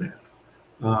the internet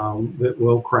that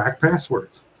will crack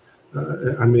passwords.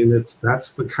 I mean,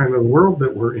 that's the kind of world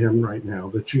that we're in right now,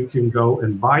 that you can go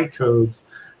and buy codes,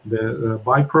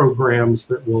 buy programs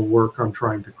that will work on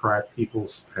trying to crack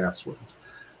people's passwords.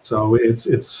 So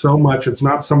it's so much. It's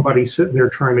not somebody sitting there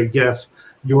trying to guess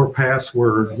your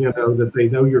password, that they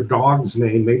know your dog's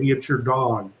name. Maybe it's your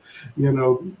dog.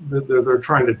 They're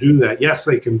trying to do that. Yes,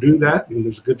 they can do that, and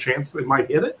there's a good chance they might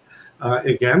hit it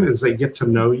again as they get to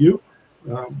know you.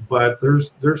 But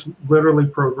there's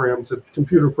literally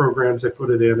computer programs, they put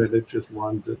it in, and it just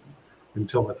runs it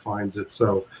until it finds it.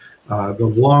 So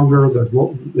the longer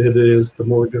it is, the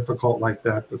more difficult like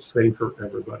that, the safer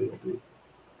everybody will be.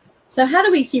 So how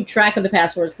do we keep track of the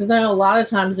passwords? Because I know a lot of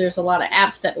times there's a lot of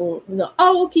apps that will,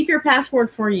 we'll keep your password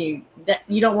for you. That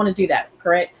you don't want to do that,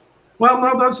 correct? Well,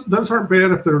 no, those aren't bad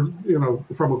if they're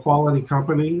from a quality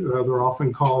company. They're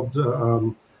often called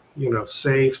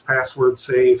safes, password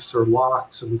safes, or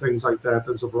locks and things like that.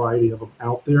 There's a variety of them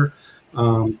out there.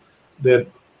 That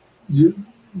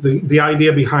the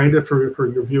idea behind it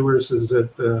for your viewers is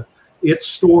that it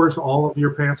stores all of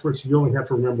your passwords. You only have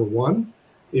to remember one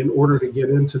in order to get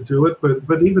in to do it.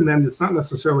 But even then, it's not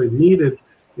necessarily needed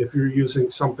if you're using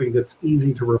something that's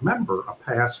easy to remember, a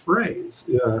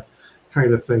passphrase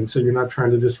kind of thing. So you're not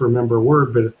trying to just remember a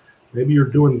word, but maybe you're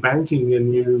doing banking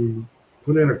and you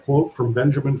put in a quote from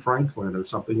Benjamin Franklin or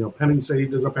something, penny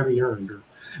saved is a penny earned, or,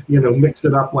 mix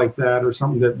it up like that, or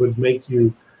something that would make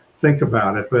you think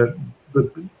about it. But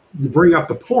you bring up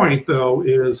the point, though,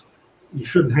 is you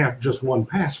shouldn't have just one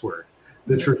password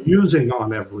that you're using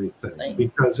on everything,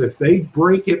 because if they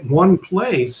break it one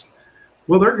place,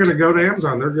 well, they're going to go to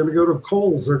Amazon, they're going to go to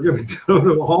Kohl's, they're going to go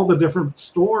to all the different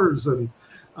stores and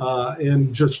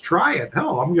just try it.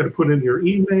 Hell, I'm going to put in your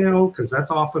email, because that's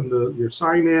often your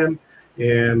sign in,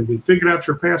 and we figured out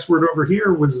your password over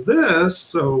here was this,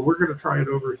 so we're going to try it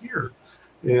over here.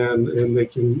 And they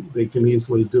can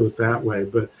easily do it that way.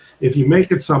 But if you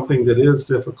make it something that is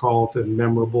difficult and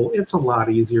memorable, it's a lot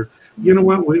easier. You know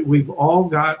what? We've all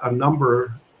got a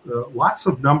number, lots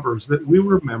of numbers that we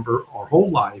remember our whole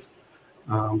life,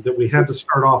 that we had to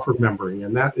start off remembering,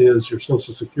 and that is your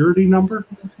Social Security number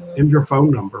and your phone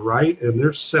number, right? And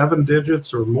there's 7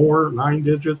 digits or more, 9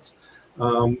 digits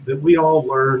that we all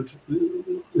learned.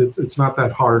 It's not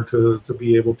that hard to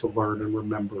be able to learn and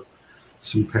remember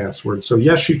some passwords. So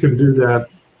yes, you can do that.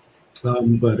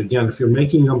 But again, if you're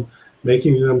making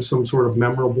them some sort of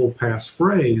memorable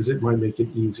passphrase, it might make it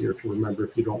easier to remember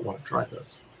if you don't want to try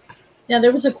this. Now,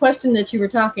 there was a question that you were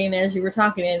talking, and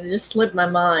it just slipped my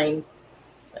mind.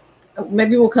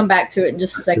 Maybe we'll come back to it in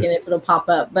just a second if it'll pop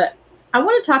up. But I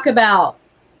want to talk about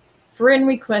friend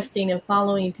requesting and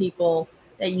following people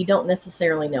that you don't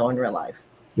necessarily know in real life.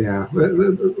 Yeah,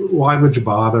 why would you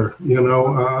bother?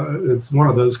 It's one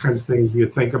of those kinds of things you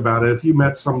think about it. If you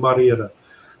met somebody at a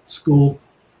school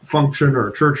function or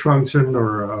a church function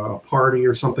or a party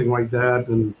or something like that,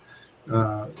 and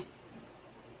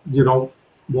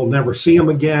we'll never see them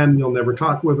again, you'll never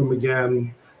talk with them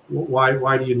again.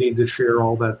 Why do you need to share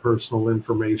all that personal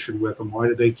information with them? Why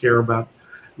do they care about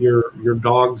your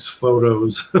dog's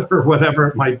photos or whatever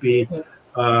it might be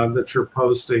that you're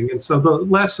posting? And so the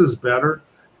less is better.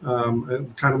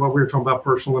 And kind of what we were talking about,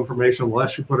 personal information, the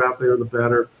less you put out there, the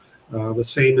better. The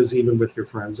same is even with your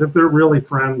friends. If they're really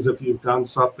friends, if you've done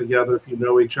stuff together, if you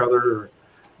know each other,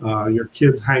 or your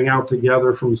kids hang out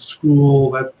together from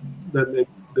school, that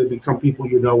they become people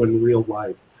you know in real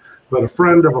life. But a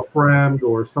friend of a friend,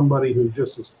 or somebody who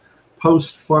just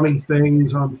posts funny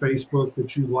things on Facebook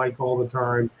that you like all the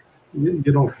time, you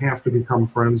don't have to become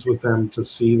friends with them to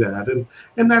see that.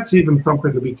 And that's even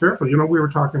something to be careful. We were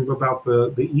talking about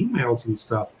the emails and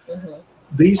stuff.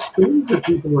 These things that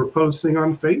people are posting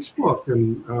on Facebook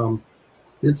and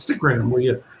Instagram,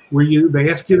 where they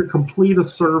ask you to complete a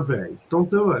survey. Don't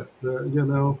do it.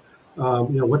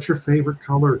 What's your favorite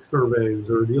color surveys,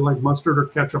 or do you like mustard or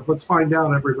ketchup? Let's find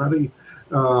out, everybody.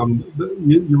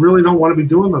 You really don't want to be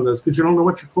doing on this, because you don't know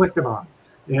what you're clicking on.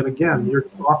 And again, you're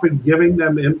often giving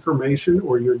them information,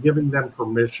 or you're giving them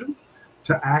permission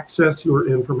to access your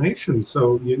information.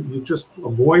 So you just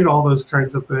avoid all those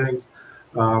kinds of things.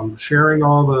 Sharing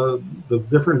all the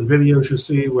different videos you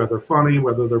see, whether funny,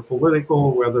 whether they're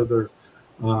political, whether they're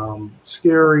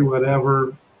scary,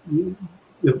 whatever.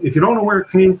 If you don't know where it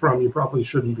came from, you probably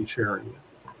shouldn't be sharing it.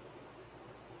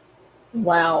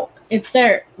 Wow.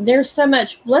 There's so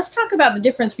much. Let's talk about the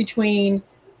difference between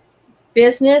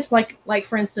business, like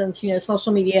for instance,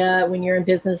 social media. When you're in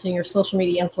business and you're a social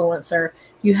media influencer,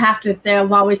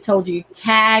 they've always told you,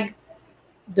 tag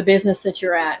the business that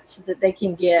you're at so that they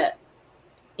can get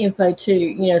info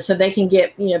too, so they can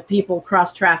get, people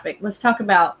cross traffic. Let's talk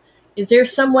about, is there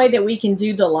some way that we can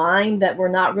do the line that we're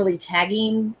not really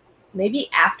tagging? Maybe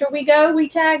after we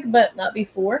tag, but not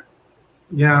before?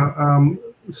 Yeah.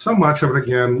 So much of it,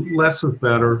 again, less is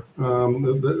better.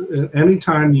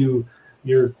 Anytime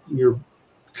you're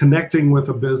connecting with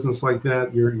a business like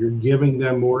that, you're giving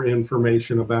them more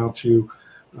information about you.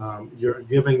 You're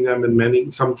giving them, in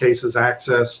some cases,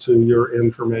 access to your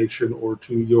information or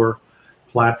to your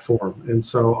platform. And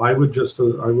so I would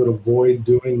avoid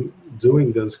doing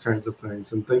those kinds of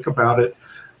things, and think about it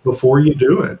before you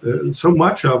do it. So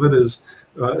much of it is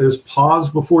pause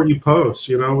before you post.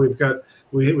 We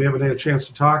haven't had a chance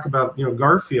to talk about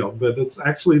Garfield, but it's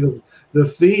actually the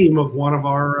theme of one of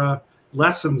our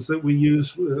lessons that we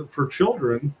use for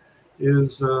children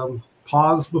is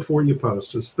pause before you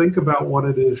post. Just think about what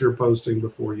it is you're posting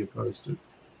before you post it.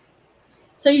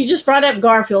 So you just brought up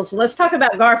Garfield. So let's talk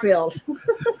about Garfield.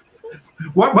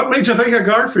 What made you think of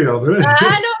Garfield?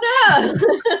 I don't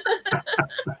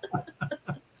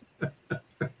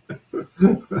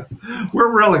know. We're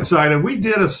real excited. We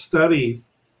did a study.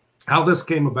 How this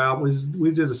came about was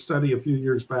we did a study a few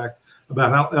years back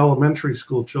about how elementary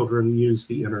school children use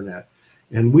the internet.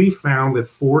 And we found that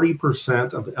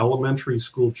 40% of elementary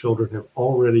school children have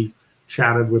already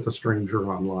chatted with a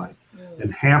stranger online.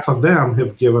 And half of them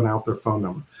have given out their phone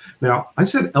number. Now, I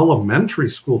said elementary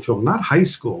school children, not high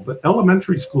school, but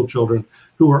elementary school children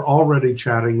who are already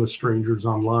chatting with strangers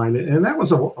online. And that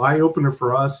was an eye-opener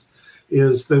for us,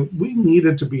 is that we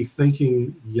needed to be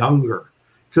thinking younger.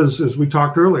 Because as we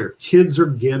talked earlier, kids are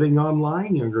getting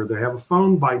online younger. They have a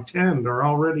phone by 10. They're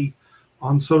already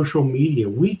on social media.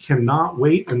 We cannot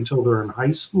wait until they're in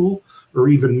high school or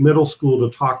even middle school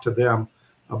to talk to them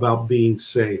about being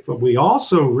safe. But we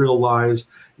also realize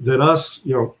that us,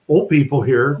 old people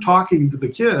here talking to the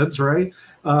kids, right,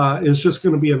 is just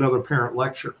going to be another parent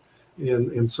lecture.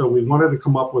 And so we wanted to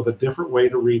come up with a different way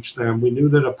to reach them. We knew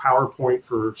that a PowerPoint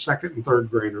for second and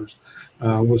third graders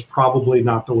was probably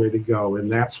not the way to go. And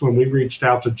that's when we reached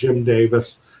out to Jim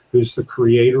Davis, who's the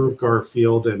creator of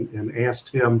Garfield, and asked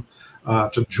him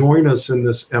to join us in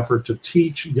this effort to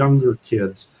teach younger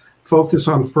kids, focus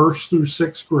on 1st through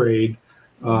 6th grade,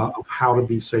 of how to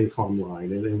be safe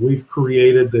online. And we've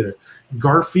created the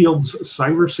Garfield's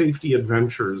Cyber Safety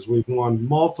Adventures. We've won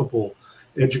multiple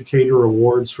educator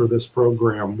awards for this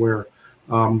program, where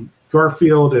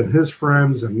Garfield and his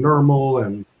friends and Nermal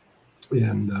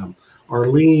and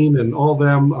Arlene and all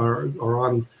them are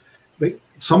on,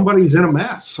 somebody's in a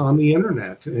mess on the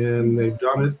internet, and they've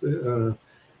done it.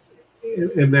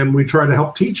 And then we try to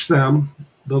help teach them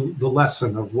the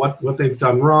lesson of what they've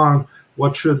done wrong,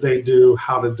 what should they do,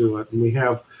 how to do it. And we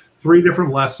have 3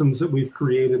 different lessons that we've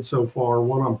created so far.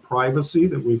 One on privacy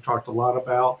that we've talked a lot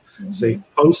about, safe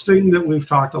posting that we've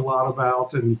talked a lot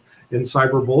about, and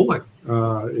cyberbullying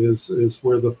is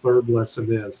where the 3rd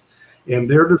lesson is. And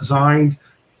they're designed,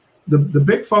 the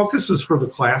big focus is for the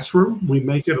classroom. We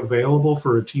make it available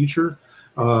for a teacher,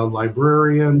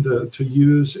 librarian to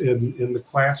use in the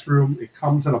classroom. It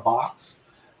comes in a box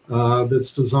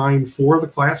that's designed for the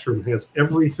classroom. It has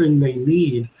everything they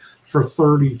need for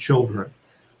 30 children.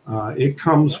 It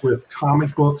comes with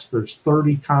comic books. There's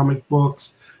 30 comic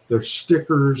books. There's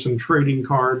stickers and trading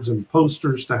cards and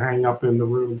posters to hang up in the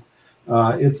room.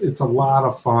 It's a lot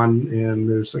of fun. And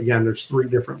there's 3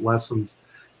 different lessons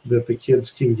that the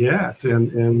kids can get.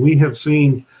 And we have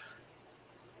seen,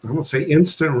 I won't say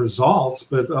instant results,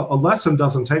 but a lesson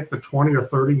doesn't take but 20 or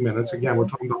 30 minutes. Again, we're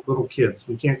talking about little kids.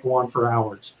 We can't go on for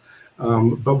hours.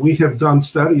 But we have done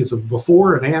studies of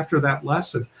before and after that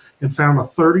lesson and found a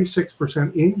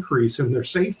 36% increase in their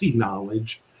safety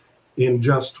knowledge in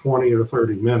just 20 or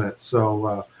 30 minutes.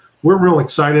 So we're real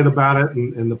excited about it,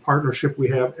 and the partnership we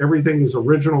have. Everything is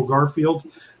original Garfield.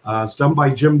 It's done by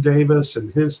Jim Davis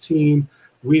and his team.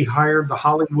 We hired the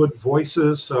Hollywood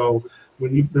voices, so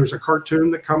when there's a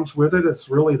cartoon that comes with it, it's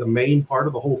really the main part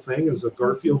of the whole thing is a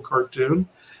Garfield cartoon.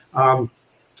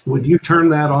 When you turn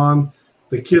that on,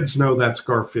 the kids know that's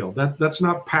Garfield. That's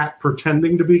not Pat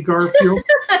pretending to be Garfield.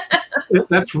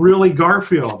 That's really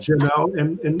Garfield,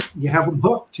 and you have them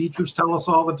hooked. Teachers tell us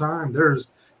all the time,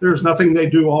 there's nothing they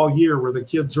do all year where the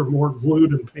kids are more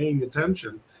glued and paying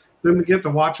attention than to get to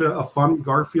watch a fun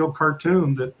Garfield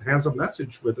cartoon that has a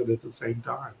message with it at the same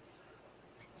time.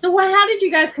 So how did you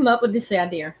guys come up with this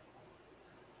idea?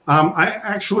 I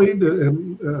actually,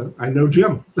 I know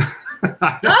Jim.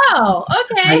 Oh,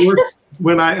 okay.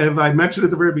 As I mentioned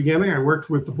at the very beginning, I worked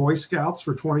with the Boy Scouts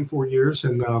for 24 years,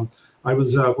 and I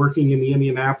was working in the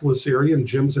Indianapolis area, and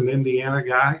Jim's an Indiana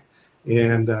guy,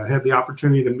 and had the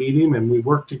opportunity to meet him, and we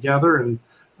worked together and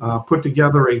put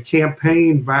together a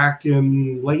campaign back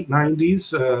in late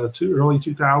 90s to early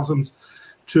 2000s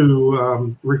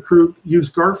to use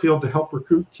Garfield to help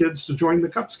recruit kids to join the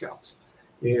Cub Scouts.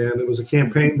 And it was a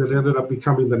campaign that ended up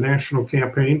becoming the national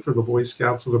campaign for the Boy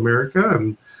Scouts of America.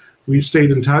 And we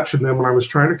stayed in touch. And then when I was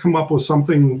trying to come up with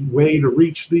way to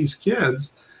reach these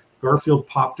kids, Garfield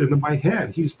popped into my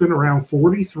head. He's been around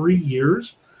 43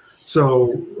 years.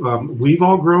 So we've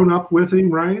all grown up with him,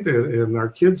 right? And our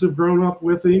kids have grown up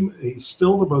with him. He's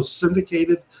still the most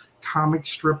syndicated comic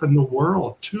strip in the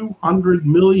world. 200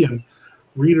 million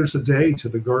readers a day to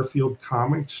the Garfield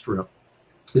comic strip.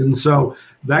 And so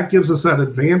that gives us that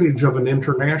advantage of an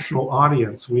international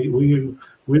audience. We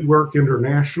work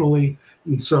internationally.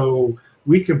 And so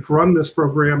we can run this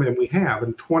program, and we have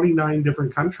in 29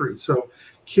 different countries. So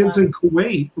kids in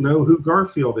Kuwait know who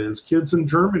Garfield is. Kids in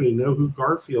Germany know who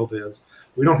Garfield is.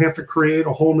 We don't have to create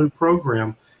a whole new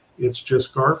program. It's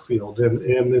just Garfield.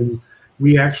 And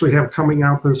we actually have coming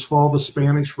out this fall the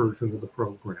Spanish version of the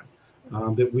program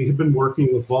that we have been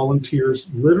working with volunteers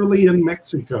literally in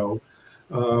Mexico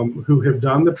who have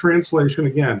done the translation.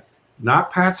 Again,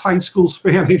 not Pat's high school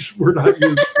Spanish. We're not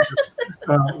using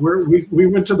we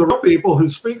went to the real people who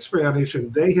speak Spanish,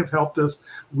 and they have helped us.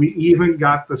 We even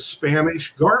got the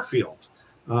Spanish Garfield,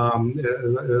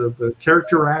 the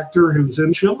character actor who's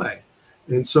in Chile.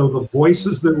 And so the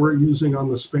voices that we're using on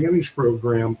the Spanish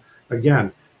program,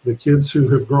 again, the kids who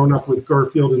have grown up with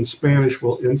Garfield in Spanish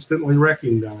will instantly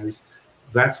recognize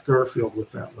that's Garfield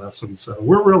with that lesson. So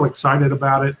we're real excited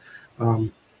about it.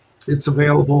 It's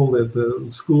available that the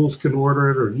schools can order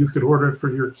it, or you can order it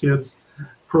for your kids'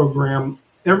 program.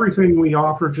 Everything we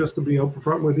offer, just to be open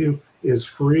front with you, is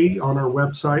free on our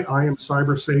website,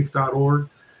 iamcybersafe.org.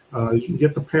 You can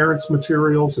get the parents'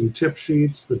 materials and tip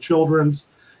sheets, the children's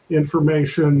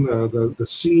information, the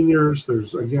seniors.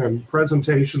 There's, again,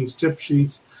 presentations, tip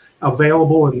sheets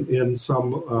available in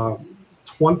some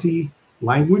 20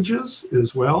 languages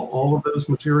as well, all of those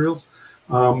materials.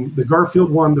 The Garfield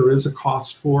one, there is a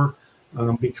cost for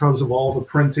because of all the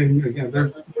printing. Again,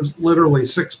 there's literally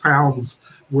 6 pounds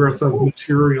worth of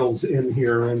materials in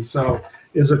here. And so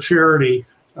as a charity,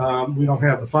 we don't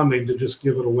have the funding to just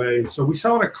give it away. So we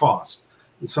sell it at cost.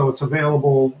 And so it's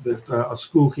available that a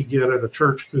school could get it, a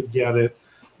church could get it,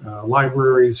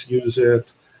 libraries use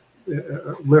it,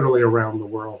 literally around the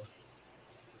world.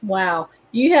 Wow.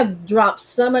 You have dropped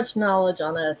so much knowledge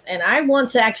on us, and I want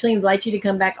to actually invite you to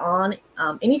come back on.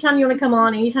 Anytime you want to come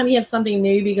on, anytime you have something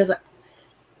new, because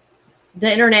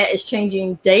the internet is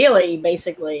changing daily,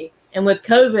 basically. And with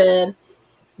COVID,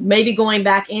 maybe going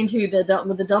back into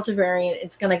with the Delta variant,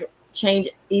 it's going to change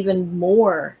even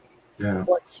more. Yeah.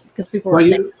 Because people are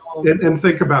staying home. And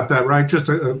think about that, right? Just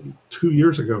 2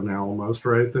 years ago now, almost,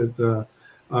 right? That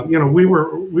we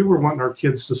were wanting our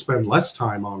kids to spend less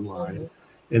time online. Mm-hmm.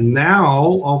 And now,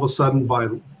 all of a sudden,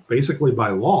 basically by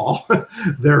law,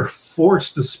 they're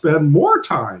forced to spend more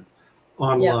time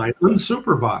online,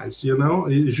 unsupervised.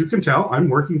 As you can tell, I'm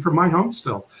working from my home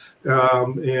still.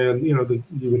 And,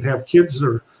 you would have kids,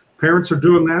 or parents are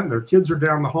doing that, and their kids are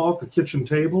down the hall at the kitchen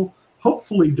table,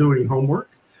 hopefully doing homework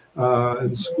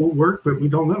and schoolwork, but we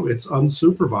don't know. It's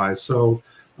unsupervised. So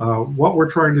what we're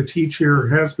trying to teach here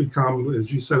has become,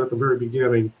 as you said at the very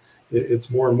beginning, it's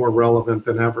more and more relevant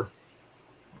than ever.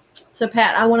 So,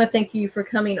 Pat, I want to thank you for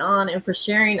coming on and for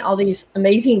sharing all these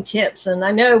amazing tips. And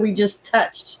I know we just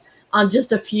touched on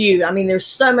just a few. I mean, there's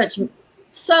so much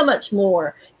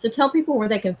more. So tell people where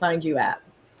they can find you at.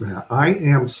 Yeah,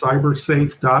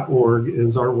 iamcybersafe.org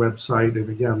is our website. And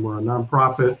again, we're a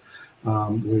nonprofit.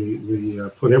 We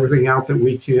put everything out that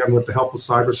we can with the help of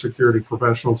cybersecurity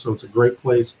professionals. So it's a great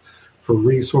place for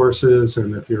resources.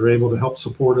 And if you're able to help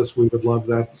support us, we would love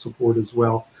that support as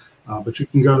well. But you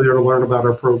can go there to learn about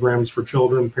our programs for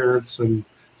children, parents, and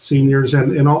seniors.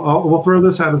 And we'll throw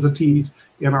this out as a tease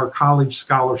in our college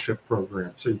scholarship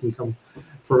program. So you can come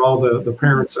for all the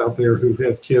parents out there who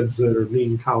have kids that are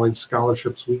needing college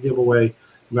scholarships. We give away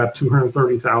about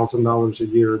 $230,000 a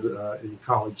year in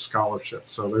college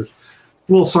scholarships. So there's a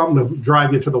little something to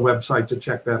drive you to the website to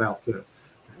check that out too.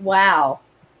 Wow.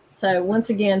 So once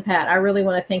again, Pat, I really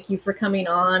want to thank you for coming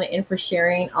on and for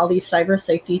sharing all these cyber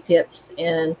safety tips.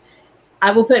 And I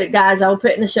will put it in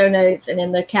the show notes and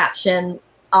in the caption,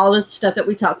 all the stuff that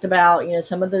we talked about,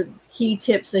 some of the key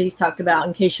tips that he's talked about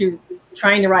in case you're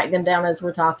trying to write them down as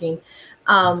we're talking.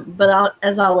 But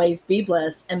as always, be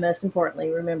blessed. And most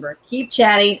importantly, remember, keep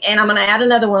chatting. And I'm going to add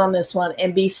another one on this one,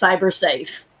 and be cyber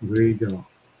safe. There you go.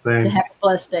 Thanks. So have a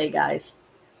blessed day, guys.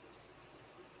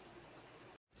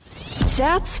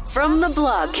 Chats from the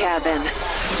Blog Cabin.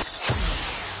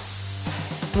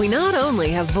 We not only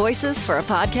have voices for a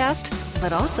podcast,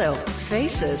 but also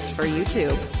faces for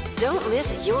YouTube. Don't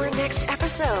miss your next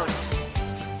episode.